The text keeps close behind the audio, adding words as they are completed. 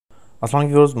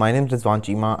Assalamualaikum viewers, my name is Rizwan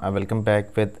Chima. I welcome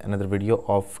back with another video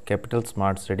of Capital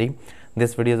Smart City.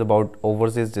 This video is about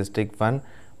Overseas District 1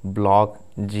 Block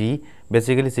G.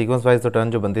 Basically sequence wise तो turn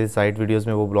जो बनती थी side videos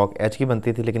में वो block H की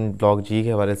बनती थी, लेकिन ब्लॉक जी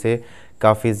के हवाले से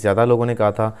काफ़ी ज़्यादा लोगों ने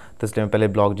कहा था, तो इसलिए मैं पहले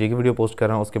ब्लॉक जी की वीडियो पोस्ट कर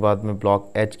रहा हूँ, उसके बाद मैं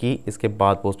ब्लॉक एच की इसके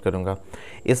बाद पोस्ट करूँगा।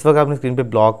 इस वक्त आपने स्क्रीन पे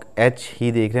ब्लॉक एच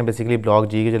ही देख रहे हैं। बेसिकली ब्लॉक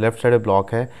जी की जो लेफ्ट साइड है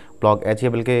ब्लॉक है, ब्लॉक एच है।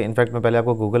 बल्कि इनफैक्ट मैं पहले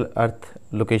आपको गूगल अर्थ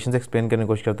लोकेशन से एक्सप्लेन करने की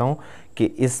कोशिश करता हूँ कि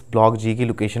इस ब्लॉक जी की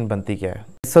लोकेशन बनती क्या है।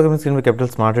 इस वक्त हम स्क्रीन पे कैपिटल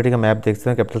स्मार्ट सिटी का मैप देखते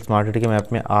हैं। कैपिटल स्मार्ट सिटी के मैप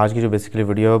में आज की जो बेसिकली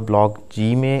वीडियो है ब्लॉक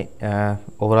जी में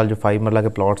ओवरऑल जो 5 मरला के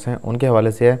प्लॉट्स हैं उनके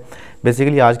हवाले से है।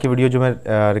 बेसिकली आज की वीडियो जो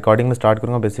मैं रिकॉर्डिंग में स्टार्ट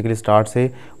करूँगा बेसिकली स्टार्ट से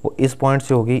वो इस पॉइंट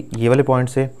से होगी, ये वाले पॉइंट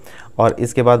से, और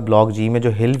इसके बाद ब्लॉक जी में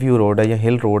जो हिल व्यू रोड है या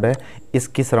हिल रोड है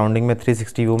इसकी सराउंडिंग में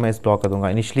 360 व्यू मैं इस ब्लॉक का दूंगा।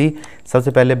 इनिशली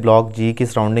सबसे पहले ब्लॉक जी की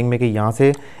सराउंडिंग में कि यहाँ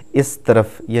से इस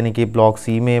तरफ यानी कि ब्लॉक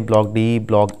सी में ब्लॉक डी,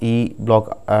 ब्लॉक ई, ब्लॉक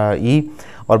ई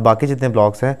और बाकी जितने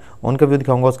ब्लॉक्स हैं उनका व्यू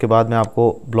दिखाऊंगा। उसके बाद मैं आपको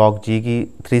ब्लॉक जी की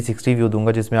 360 व्यू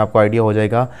दूंगा, जिसमें आपको आइडिया हो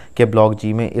जाएगा कि ब्लॉक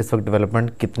जी में इस वक्त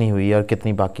डेवलपमेंट कितनी हुई है और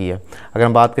कितनी बाकी है। अगर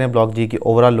हम बात करें ब्लॉक जी की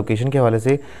ओवरऑल लोकेशन के हवाले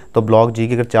से, तो ब्लॉक जी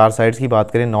की अगर 4 साइड्स की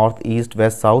बात करें, north, east,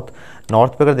 waste, south,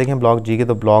 north पे अगर देखें ब्लॉक जी के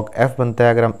तो ब्लॉक एफ बनता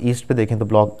है। अगर हम ईस्ट पे देखें तो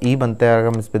ब्लॉक ई बनता है। अगर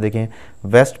हम इस पे देखें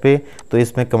वेस्ट पे तो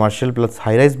इसमें commercial plus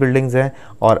high rise buildings हैं।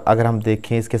 और अगर हम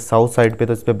देखें इसके साउथ साइड पे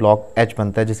तो इस पे ब्लॉक एच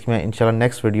बनता है, जिसकी मैं इंशाल्लाह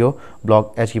नेक्स्ट वीडियो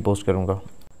ब्लॉक एच की पोस्ट करूँगा।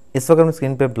 इस वक्त हम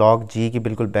स्क्रीन पे ब्लॉक जी की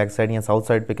बिल्कुल बैक साइड या साउथ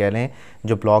साइड पे कह लें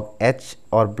जो ब्लॉक एच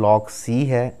और ब्लॉक सी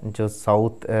है जो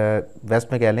साउथ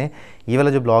वेस्ट में कह लें, ये वाला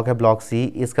जो ब्लॉक है ब्लॉक सी,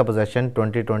 इसका पोजेसन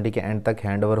 2020 के एंड तक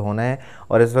हैंड ओवर होना है।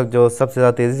 और इस वक्त जो सबसे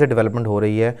ज़्यादा तेज़ी से डेवलपमेंट हो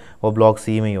रही है वो ब्लॉक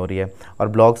सी में ही हो रही है। और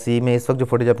ब्लॉक सी में इस वक्त जो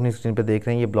फुटेज अपनी स्क्रीन पे देख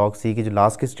रहे हैं ये ब्लॉक सी की जो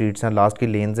लास्ट की स्ट्रीट्स हैं, लास्ट की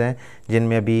लेन्स हैं,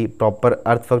 जिनमें अभी प्रॉपर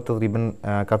अर्थ वर्क तकरीबन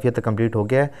काफ़ी हद तक कम्प्लीट हो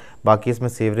गया है। बाकी इसमें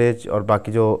सीवरेज और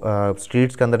बाकी जो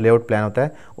स्ट्रीट्स के अंदर लेआउट प्लान होता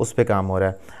है उस पर काम हो रहा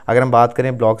है। अगर हम बात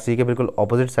करें ब्लॉक सी के बिल्कुल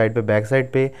अपोजिट साइड पे बैक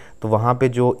साइड पे, तो वहाँ पे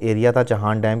जो एरिया था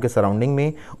चहान डैम के सराउंडिंग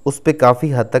में, उस पर काफ़ी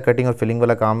हद तक कटिंग और फिलिंग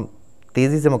वाला काम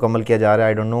तेज़ी से मुकम्मल किया जा रहा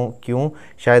है। आई डोंट नो क्यों,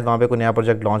 शायद वहाँ पे कोई नया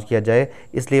प्रोजेक्ट लॉन्च किया जाए,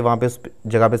 इसलिए वहाँ पे उस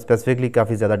जगह पे स्पेसिफिकली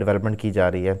काफ़ी ज़्यादा डेवलपमेंट की जा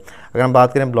रही है। अगर हम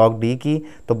बात करें ब्लॉक डी की,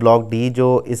 तो ब्लॉक डी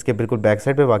जो इसके बिल्कुल बैक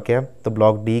साइड पे वाक़ है, तो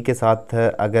ब्लॉक डी के साथ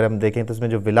अगर हम देखें तो इसमें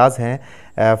जो विलास हैं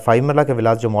 5 मरला के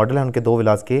विलास जो मॉडल हैं उनके 2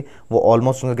 विलास के, वो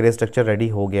ऑलमोस्ट उनका ग्रे स्ट्रक्चर रेडी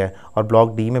हो गया है। और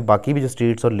ब्लॉक डी में बाकी भी जो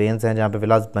स्ट्रीट्स और लेन्स हैं जहाँ पे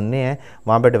विलास बनने हैं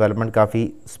वहाँ पे डेवलपमेंट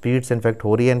काफ़ी स्पीड से इनफैक्ट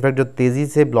हो रही है। इनफैक्ट जो तेज़ी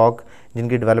से ब्लॉक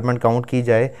जिनकी डेवलपमेंट काउंट की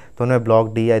जाए तो उनमें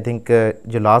ब्लॉक डी, आई थिंक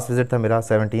जो लास्ट विजिट था मेरा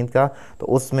 17 का, तो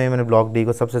उसमें मैंने ब्लॉक डी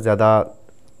को सबसे ज़्यादा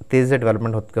तेज़ी से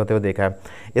डेवलपमेंट होते हुए देखा है।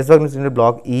 इस वक्त मैंने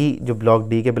ब्लॉक ई जो ब्लॉक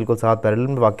डी के बिल्कुल साथ पैरेलल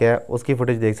में वाक़ है उसकी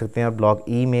फुटेज देख सकते हैं। और ब्लॉक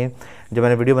ई में जब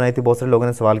मैंने वीडियो बनाई थी बहुत सारे लोगों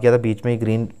ने सवाल किया था बीच में ही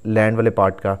ग्रीन लैंड वाले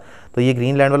पार्ट का, तो ये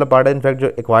ग्रीन लैंड वाला पार्ट है इनफैक्ट जो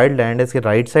एक्वायर्ड लैंड है इसके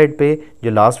राइट साइड पे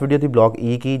जो लास्ट वीडियो थी ब्लॉक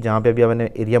ई की, जहाँ पे अभी मैंने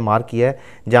एरिया मार्क किया है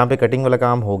जहाँ पे कटिंग वाला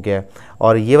काम हो गया है।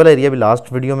 और ये वाला एरिया भी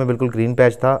लास्ट वीडियो में बिल्कुल ग्रीन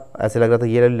पैच था, ऐसे लग रहा था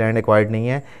ये लैंड एक्वायर्ड नहीं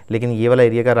है, लेकिन ये वाला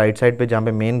एरिया का राइट साइड पे जहाँ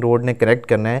पे मेन रोड ने कनेक्ट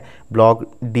करना है ब्लॉक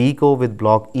डी को विद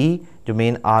ब्लॉक ई, जो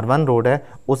मेन R1 रोड है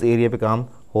उस एरिया पे काम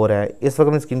हो रहा है। इस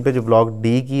वक्त हम स्क्रीन पे जो ब्लॉक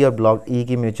डी की और ब्लॉक ई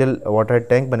की म्यूचुअल वाटर हेड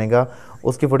टैंक बनेगा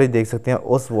उसकी फुटेज देख सकते हैं।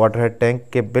 उस वाटर हेड टैंक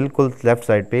के बिल्कुल लेफ्ट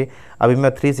साइड पे अभी मैं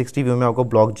 360 व्यू में आपको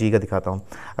ब्लॉक जी का दिखाता हूँ।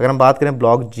 अगर हम बात करें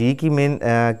ब्लॉक जी की मेन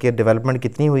के डेवलपमेंट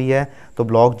कितनी हुई है, तो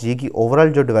ब्लॉक जी की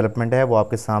ओवरऑल जो डेवलपमेंट है वो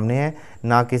आपके सामने है।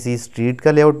 ना किसी स्ट्रीट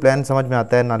का लेआउट प्लान समझ में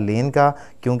आता है ना लेन का,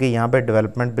 क्योंकि यहाँ पे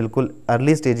डेवलपमेंट बिल्कुल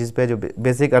अर्ली स्टेजेस पे जो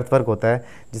बेसिक अर्थवर्क होता है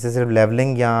जिसे सिर्फ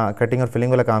लेवलिंग या कटिंग और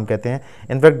फिलिंग वाला काम कहते हैं।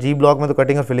 इनफैक्ट जी ब्लॉक में तो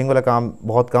कटिंग और फिलिंग वाला काम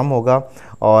बहुत कम होगा।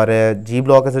 और जी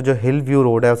ब्लॉक से जो हिल व्यू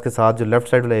रोड है उसके साथ जो लेफ्ट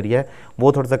साइड वाला एरिया है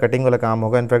वो थोड़ा सा कटिंग वाला काम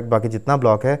होगा। इनफैक्ट बाकी जितना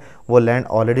ब्लॉक है वो लैंड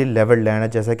ऑलरेडी लेवल्ड लैंड है,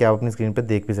 जैसा कि आप अपनी स्क्रीन पे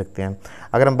देख भी सकते हैं।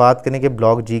 अगर हम बात करें कि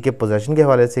ब्लॉक जी के पोजेसन के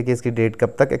हवाले से कि इसकी डेट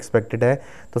कब तक एक्सपेक्टेड है,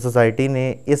 तो सोसाइटी ने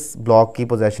इस ब्लॉक की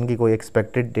पोजेसन की कोई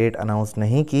एक्सपेक्टेड डेट अनाउंस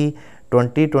नहीं की।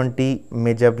 2020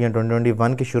 में जब या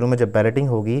 2021 के शुरू में जब बैलेटिंग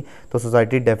होगी तो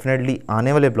सोसाइटी डेफिनेटली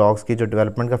आने वाले ब्लॉक्स की जो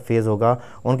डेवलपमेंट का फेज़ होगा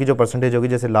उनकी जो परसेंटेज होगी,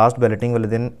 जैसे लास्ट बैलेटिंग वाले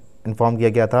दिन इन्फॉर्म किया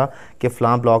गया था कि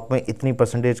फ़लाँ ब्लॉक में इतनी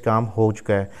परसेंटेज काम हो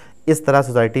चुका है, इस तरह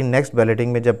सोसाइटी नेक्स्ट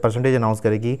बैलेटिंग में जब परसेंटेज अनाउंस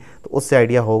करेगी तो उससे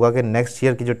आइडिया होगा कि नेक्स्ट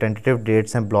ईयर की जो टेंटेटिव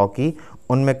डेट्स हैं ब्लॉक की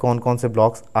उनमें कौन कौन से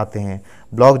ब्लॉक्स आते हैं।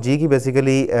 ब्लॉक जी की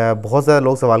बेसिकली बहुत ज़्यादा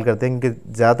लोग सवाल करते हैं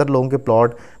क्योंकि ज़्यादातर लोगों के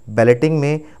प्लॉट बैलेटिंग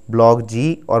में ब्लॉक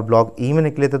जी और ब्लॉक ई में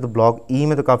निकले थे, तो ब्लॉक ई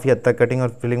में तो काफ़ी हद तक कटिंग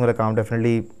और फिलिंग वाला काम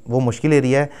डेफिनेटली वो मुश्किल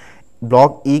एरिया है।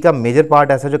 ब्लॉक ई का मेजर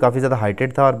पार्ट ऐसा है जो काफ़ी ज़्यादा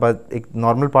हाइटेड था और एक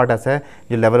नॉर्मल पार्ट ऐसा है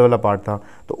जो लेवल वाला पार्ट था,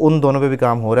 तो उन दोनों पे भी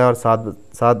काम हो रहा है। और साथ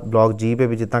साथ ब्लॉक जी पे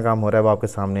भी जितना काम हो रहा है वो आपके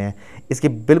सामने है। इसकी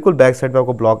बिल्कुल बैक साइड पे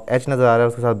आपको ब्लॉक एच नज़र आ रहा है,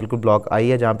 उसके साथ बिल्कुल ब्लॉक आई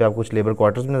है जहाँ पे आपको कुछ लेबर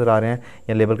क्वार्टर्स भी नज़र आ रहे हैं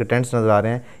या लेबर के टेंट्स नज़र आ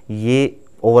रहे हैं। ये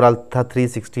ओवरऑल था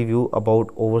 360 view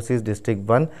about overseas district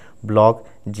 1 block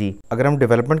जी। अगर हम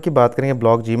डेवलपमेंट की बात करेंगे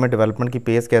ब्लॉक जी में डेवलपमेंट की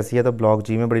पेस कैसी है, तो ब्लॉक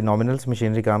जी में बड़ी नॉमिनल्स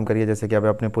मशीनरी काम कर रही है। जैसे कि अब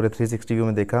आपने पूरे 360 व्यू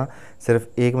में देखा,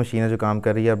 सिर्फ एक मशीन है जो काम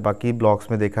कर रही है, और बाकी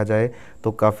ब्लॉक्स में देखा जाए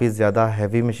तो काफ़ी ज़्यादा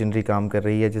हैवी मशीनरी काम कर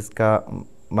रही है, जिसका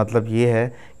मतलब ये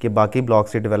है कि बाकी ब्लॉक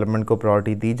से डेवलपमेंट को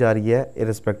प्रायोरिटी दी जा रही है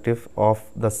इरिस्पेक्टिव ऑफ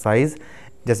द साइज़।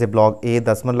 जैसे ब्लॉक ए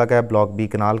 10 मरला का है, ब्लॉक बी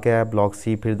कनाल का है, ब्लॉक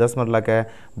सी फिर 10 मरला का है,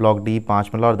 ब्लॉक डी 5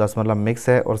 मरला और 10 मरला मिक्स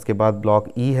है, और उसके बाद ब्लॉक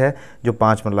ई है जो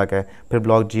 5 मरला का है। फिर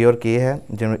ब्लॉक जी और के है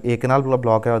जिनमें एक कनाल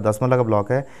ब्लॉक है और 10 मरला का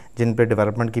ब्लॉक है, जिन पे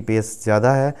डेवलपमेंट की पेस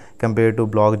ज़्यादा है compare to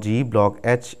block ji, block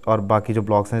H और बाकी जो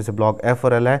ब्लॉक्स हैं जैसे ब्लॉक एफ़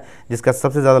और एल है, जिसका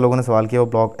सबसे ज़्यादा लोगों ने सवाल किया वो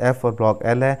ब्लॉक एफ़ और ब्लॉक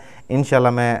एल है।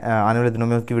 इंशाल्लाह मैं आने वाले दिनों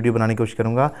में उसकी वीडियो बनाने की कोशिश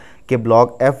करूँगा कि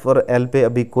ब्लॉक एफ़ और एल पे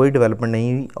अभी कोई डेवलपमेंट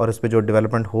नहीं हुई, और इस पर जो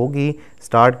डेवलपमेंट होगी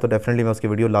स्टार्ट तो डेफिनेटली मैं उसकी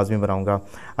वीडियो लाजमी बनाऊँगा।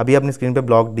 अभी अपनी स्क्रीन पे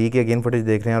ब्लॉक डी की अगेन फुटेज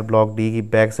देख रहे हैं, और ब्लॉक डी की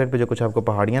बैक साइड पे जो कुछ आपको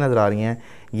पहाड़ियाँ नज़र आ रही हैं,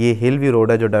 ये हिल व्यू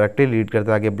रोड है जो डायरेक्टली लीड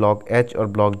करता है आगे ब्लॉक एच और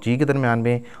ब्लॉक जी के दरमियान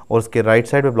में, और उसके राइट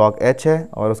साइड पे ब्लॉक एच है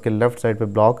और उसके लेफ्ट साइड पे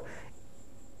ब्लॉक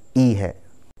ई है।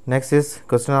 नेक्स्ट इस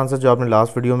क्वेश्चन आंसर जो आपने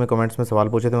लास्ट वीडियो में कमेंट्स में सवाल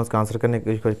पूछे थे, मैं उसका आंसर करने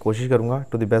की कोशिश करूंगा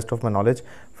to the best of my knowledge.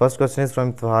 First question is from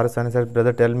Iftikhar Hasan said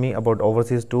brother tell me about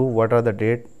overseas 2 what are the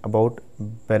date about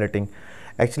balloting.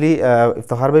 Actually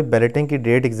Iftikhar भाई बैलेटिंग की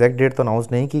डेट एग्जैक्ट डेट तो अनाउंस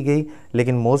नहीं की गई,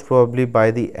 लेकिन most probably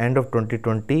by the end of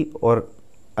 2020 और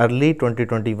early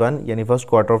 2021 यानी first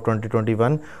quarter of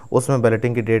 2021 उसमें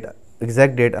बैलेटिंग की डेट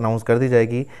एग्जैक्ट डेट अनाउंस कर दी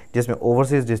जाएगी, जिसमें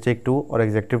ओवरसीज डिस्ट्रिक्ट 2 और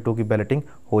एग्जेक्टिव 2 की बैलेटिंग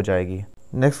हो जाएगी।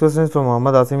 Next question from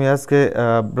Mohammad Asim यास के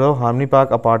bro harmony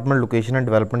park apartment location and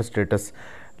development status.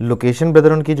 Location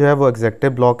brother उनकी जो है वो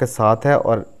एग्जेक्टिव ब्लॉक के साथ है,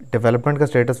 और डेवलपमेंट का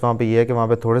स्टेटस वहाँ पे ये है कि वहाँ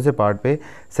पे थोड़े से पार्ट पे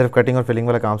सिर्फ कटिंग और फिलिंग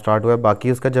वाला काम स्टार्ट हुआ है।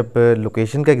 बाकी उसका जब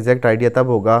लोकेशन का एग्जैक्ट आइडिया तब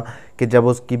होगा कि जब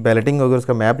उसकी बैलेटिंग होगी,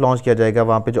 उसका मैप लॉन्च किया जाएगा,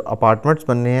 वहाँ पे जो अपार्टमेंट्स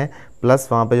बनने हैं प्लस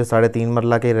वहाँ पे जो 3.5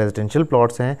 मरला के रेजिडेंशियल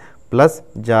प्लॉट्स हैं प्लस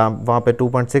जहाँ वहाँ पे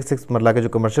 2.66 मरला के जो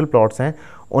कमर्शियल प्लॉट्स हैं,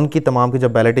 उनकी तमाम की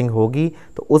जब बैलेटिंग होगी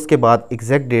तो उसके बाद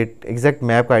एग्जैक्ट डेट एग्जैक्ट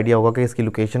मैप का आइडिया होगा कि इसकी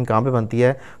लोकेशन कहाँ पे बनती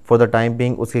है। फॉर द टाइम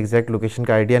बिंग उसकी एग्जैक्ट लोकेशन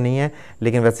का आइडिया नहीं है,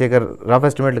 लेकिन वैसे अगर रफ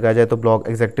एस्टिमेट लगाया जाए तो ब्लॉक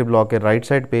एग्जेक्टिव ब्लॉक के राइट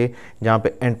साइड पे जहाँ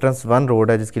पे एंट्रेंस 1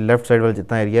 रोड है, जिसकी लेफ्ट साइड वाला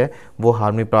जितना एरिया है वो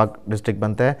हार्मनी पार्क डिस्ट्रिक्ट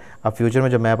बनता है। अब फ्यूचर में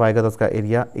जब मैप आएगा तो उसका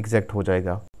एरिया एग्जैक्ट हो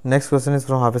जाएगा। Next question is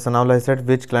from Hafiz Sanaullah. He said,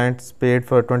 which clients paid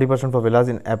for 20% for villas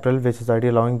in April, which society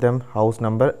allowing them house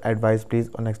number, advice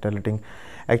please on next deleting।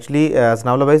 Actually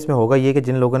Sanaullah भाई इसमें होगा ये कि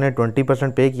जिन लोगों ने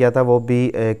 20% पे किया था वो भी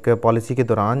एक पॉलिसी के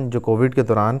दौरान जो कोविड के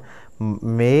दौरान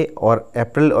मई और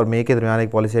अप्रैल और मई के दरमियान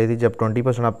एक पॉलिसी आई थी, जब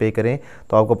 20% आप पे करें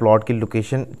तो आपको प्लॉट की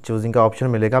लोकेशन चूजिंग का ऑप्शन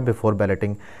मिलेगा बिफोर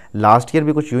बैलेटिंग। लास्ट ईयर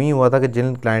भी कुछ यूँ ही हुआ था कि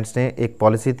जिन क्लाइंट्स ने एक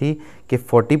पॉलिसी थी कि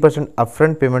 40%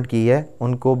 अपफ्रंट पेमेंट की है,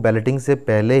 उनको बैलेटिंग से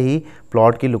पहले ही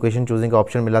प्लॉट की लोकेशन चूजिंग का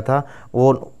ऑप्शन मिला था।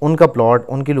 वो उनका प्लॉट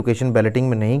उनकी लोकेशन बैलेटिंग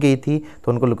में नहीं गई थी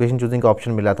तो उनको लोकेशन चूजिंग का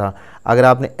ऑप्शन मिला था। अगर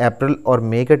आपने अप्रैल और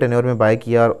मई के टेन्योर में बाय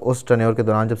किया और उस टेन्योर के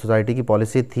दौरान जब सोसाइटी की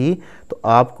पॉलिसी थी तो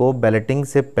आपको बैलेटिंग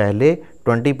से पहले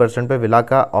 20% पे विला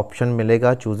का ऑप्शन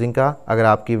मिलेगा चूजिंग का। अगर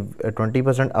आपकी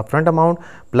 20% अपफ्रंट अमाउंट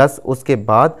प्लस उसके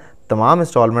बाद तमाम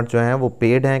इंस्टॉलमेंट जो हैं वो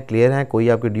पेड हैं, क्लियर हैं, कोई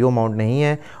आपकी ड्यू अमाउंट नहीं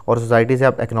है, और सोसाइटी से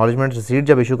आप एक्नॉलेजमेंट रिसीट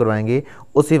जब इशू करवाएंगे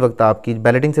उसी वक्त आपकी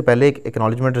बैलेटिंग से पहले एक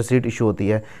एक्नॉलेजमेंट रिसीट इशू होती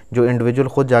है जो इंडिविजुअल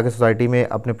खुद जाके सोसाइटी में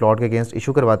अपने प्लॉट के अगेंस्ट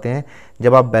इशू करवाते हैं।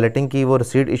 जब आप बैलेटिंग की वो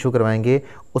रिसीट इशू करवाएंगे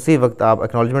उसी वक्त आप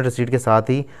एक्नॉलेजमेंट रिसीट के साथ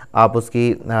ही आप उसकी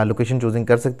लोकेशन चूजिंग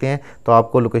कर सकते हैं, तो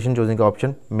आपको लोकेशन चूजिंग का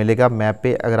ऑप्शन मिलेगा मैप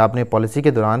पे। अगर आपने पॉलिसी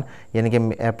के दौरान यानी कि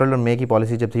अप्रैल और मई की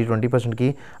पॉलिसी जब थी 20%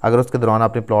 की, अगर उसके दौरान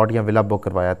आपने प्लॉट या विला बुक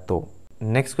करवाया तो।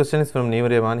 Next question is from Neem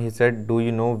Rehman. He said, do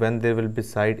you know when there will be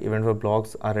site event for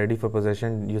blocks are ready for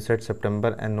possession? You said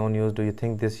September and no news. Do you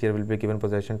think this year will be given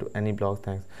possession to any blocks?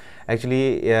 Thanks. Actually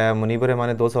Munib Rahman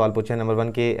ने 2 सवाल पूछे हैं। Number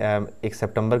 1 के एक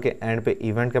सितंबर के and पे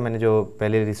event का मैंने जो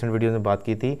पहले रिसेंट वीडियो में बात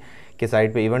की थी कि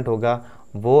साइट पे इवेंट होगा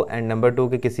वो, एंड नंबर 2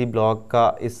 के किसी ब्लॉक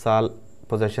का इस साल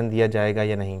पोजेशन दिया जाएगा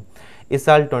या नहीं। इस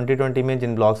साल 2020 में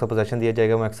जिन ब्लॉक्स का पोजेशन दिया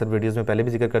जाएगा मैं अक्सर वीडियोस में पहले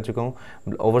भी जिक्र कर चुका हूँ।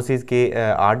 ओवरसीज़ के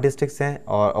 8 डिस्ट्रिक्ट्स हैं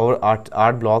और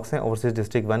 8 ब्लॉक्स हैं ओवरसीज़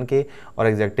डिस्ट्रिक्ट 1 के, और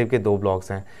एग्जेक्टिव के 2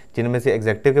 ब्लॉक्स हैं। जिनमें से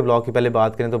एग्जेक्टिव के ब्लॉक की पहले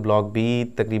बात करें तो ब्लॉक बी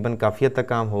तकरीबन काफ़ी हद तक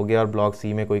काम हो गया और ब्लॉक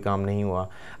सी में कोई काम नहीं हुआ।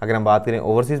 अगर हम बात करें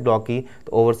ओवरसीज़ ब्लॉक की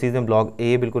तो ओवरसीज़ में ब्लॉक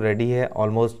ए बिल्कुल रेडी है,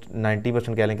 ऑलमोस्ट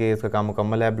 90% कह लें कि इसका काम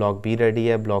मुकम्मल है। ब्लॉक बी रेडी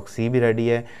है, ब्लॉक सी भी रेडी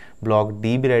है, ब्लॉक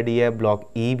डी भी रेडी है, ब्लॉक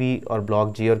ई भी, और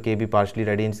ब्लॉक जी और के भी पार्शली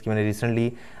रेडी है, जिसकी मैंने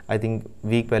रिसेंटली आई थिंक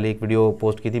वीक पहले एक वीडियो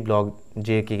पोस्ट की थी ब्लॉक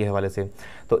जे के हवाले से।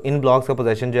 तो इन ब्लॉक्स का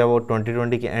पोजेशन जो है वो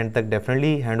 2020 के एंड तक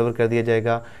डेफिनेटली हैंड ओवर कर दिया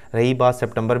जाएगा। रही बात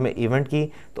सितंबर में इवेंट की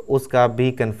तो उसका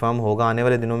भी कंफर्म होगा आने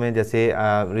वाले दिनों में। जैसे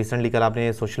रिसेंटली कल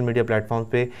आपने सोशल मीडिया प्लेटफॉर्म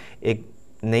पे एक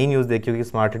नई न्यूज़ देखी होगी,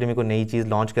 स्मार्ट सिटी में कोई नई चीज़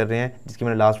लॉन्च कर रहे हैं, जिसकी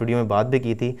मैंने लास्ट वीडियो में बात भी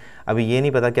की थी। अभी ये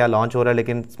नहीं पता क्या लॉन्च हो रहा है,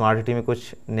 लेकिन स्मार्ट सिटी में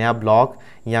कुछ नया ब्लॉक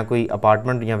या कोई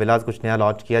अपार्टमेंट या विलास कुछ नया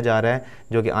लॉन्च किया जा रहा है,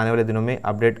 जो कि आने वाले दिनों में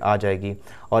अपडेट आ जाएगी।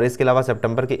 और इसके अलावा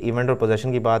सितंबर के इवेंट और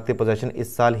पोजेशन की बात की, पोजेशन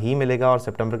इस साल ही मिलेगा और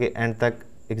सितंबर के एंड तक,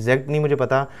 एग्जैक्ट नहीं मुझे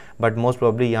पता, बट मोस्ट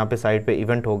प्रोबेबली यहाँ पे साइट पे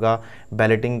इवेंट होगा।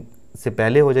 बैलेटिंग से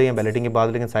पहले हो जाए या बैलेटिंग के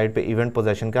बाद, लेकिन साइट पे इवेंट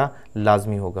पोजेशन का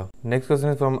लाजमी होगा। Next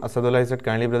question is from Asadullah, said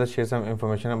kindly brother share some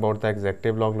information about the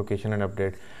executive block location and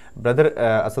update. Brother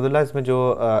Asadullah, इसमें जो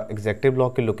एग्जैक्टिव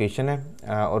ब्लॉक की लोकेशन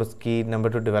है और उसकी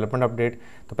नंबर 2 डेवलपमेंट अपडेट,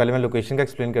 तो पहले मैं लोकेशन का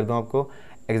एक्सप्लेन कर दूँ आपको।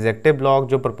 एग्जैक्टिव ब्लॉक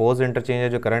जो प्रपोज इंटरचेंज है,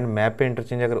 जो करंट मैप पे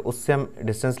इंटरचेंज है, अगर उससे हम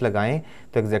डिस्टेंस लगाएं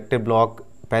तो एग्जैक्टिव ब्लॉक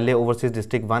पहले ओवरसीज़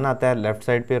डिस्ट्रिक्ट 1 आता है लेफ्ट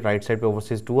साइड पे, राइट साइड पे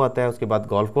ओवरसीज़ 2 आता है, उसके बाद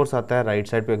गोल्फ कोर्स आता है, राइट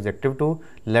साइड पे एग्जैक्टिव 2,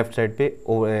 लेफ्ट साइड पे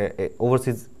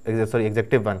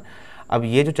एग्जैक्टिव 1। अब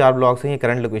ये जो 4 ब्लॉक्स हैं ये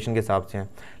करंट लोकेशन के हिसाब से हैं।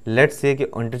 लेट्स से कि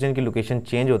इंटरचेंज की लोकेशन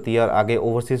चेंज होती है और आगे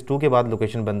ओवरसीज़ 2 के बाद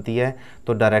लोकेशन बनती है,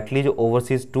 तो डायरेक्टली जो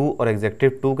ओवरसीज़ 2 और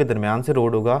एग्जैक्टिव 2 के दरमियान से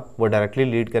रोड होगा वो डायरेक्टली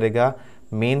लीड करेगा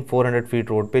मेन 400 फीट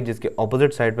रोड पे, जिसके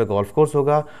ऑपोजिट साइड पे गोल्फ कोर्स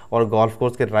होगा और गोल्फ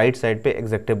कोर्स के राइट साइड पे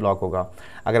एग्जैक्टिव ब्लॉक होगा।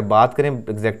 अगर बात करें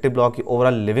एग्जैक्टिव ब्लॉक की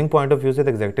overall living point of view से, तो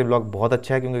एग्जैक्टिव ब्लॉक बहुत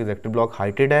अच्छा है, क्योंकि एग्जैक्टिव ब्लॉक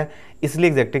हाइटेड है, इसलिए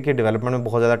एग्जैक्टिव के डेवलपमेंट में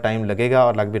बहुत ज़्यादा टाइम लगेगा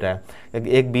और लग भी रहा है।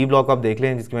 एक बी ब्लॉक आप देख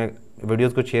लें, जिसकी मैं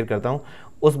वीडियोज़ को शेयर करता हूँ,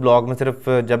 उस ब्लॉक में सिर्फ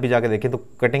जब भी जाके देखें तो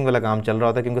कटिंग वाला काम चल रहा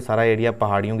होता है, क्योंकि सारा एरिया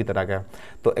पहाड़ियों की तरह का है।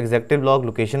 तो एग्जैक्टिव ब्लॉक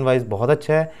लोकेशन वाइज बहुत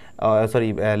अच्छा है।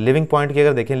 सॉरी, लिविंग पॉइंट की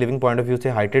अगर देखें, लिविंग पॉइंट ऑफ व्यू से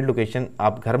हाइटेड लोकेशन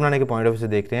आप घर बनाने के पॉइंट ऑफ व्यू से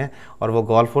देख रहे हैं और वो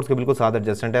गोल्फ कोर्स के बिल्कुल साथ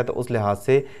एडजस्टेंट है, तो उस लिहाज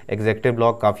से एग्जैक्टिव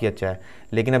ब्लॉक काफ़ी अच्छा है।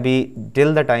 लेकिन अभी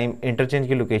टिल द टाइम इंटरचेंज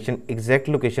की लोकेशन, एग्जैक्ट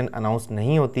लोकेशन अनाउंस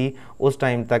नहीं होती, उस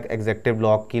टाइम तक एग्जैक्टिव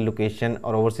ब्लॉक की लोकेशन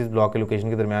और ओवरसीज़ ब्लॉक की लोकेशन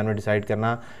के दरमियान में डिसाइड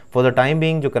करना फॉर द टाइम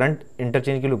बीइंग, जो करंट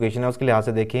इंटरचेंज की लोकेशन है उसके लिहाज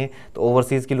से देखें तो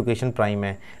ओवरसीज़ की लोकेशन प्राइम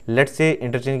है। लेट्स से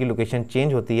इंटरचेंज की लोकेशन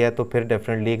चेंज होती है तो फिर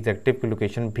डेफिनेटली एग्जैक्टिव की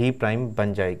लोकेशन भी प्राइम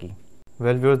बन जाएगी।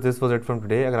 Well viewers, this was it from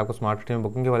today. अगर आपको स्मार्ट सिटी में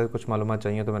बुकिंग के बारे में कुछ मालूमात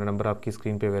चाहिए तो मेरा नंबर आपकी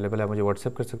स्क्रीन पे अवेलेबल है, मुझे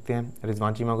व्हाट्सएप कर सकते हैं।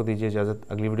 रिजवान चीमा को दीजिए इजाज़त,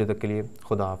 अगली वीडियो तक के लिए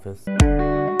खुदा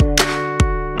हाफिज़।